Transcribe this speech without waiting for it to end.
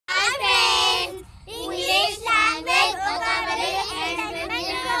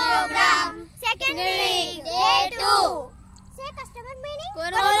Say customer meaning.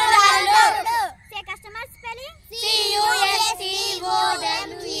 Say customer spelling. customer.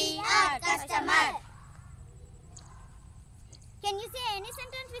 Customer. Can you say any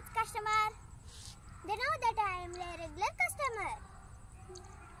sentence with customer? They know that I am a regular customer.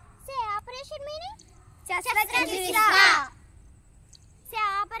 Say operation meaning. Say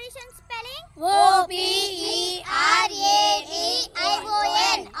operation spelling.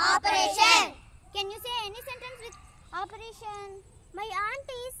 Operation. Operation. Can you say any sentence with operation? My aunt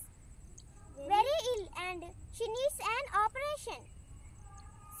is very ill and she needs an operation.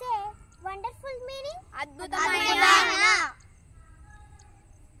 Say wonderful meaning.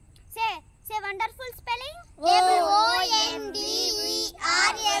 Say wonderful spelling. Wonderful.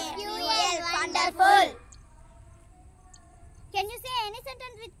 Wonderful. Can you say any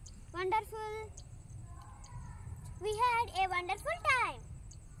sentence with wonderful? We had a wonderful time.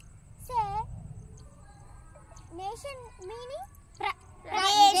 Say nation meaning.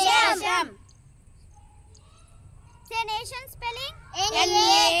 Nation. Say nation spelling.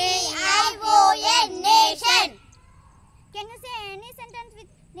 Nation. Can you say any sentence with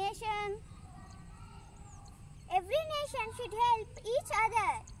nation? Every nation should help each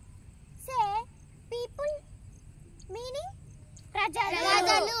other. Say people meaning. Prajalu.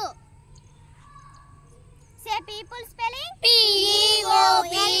 Say people spelling.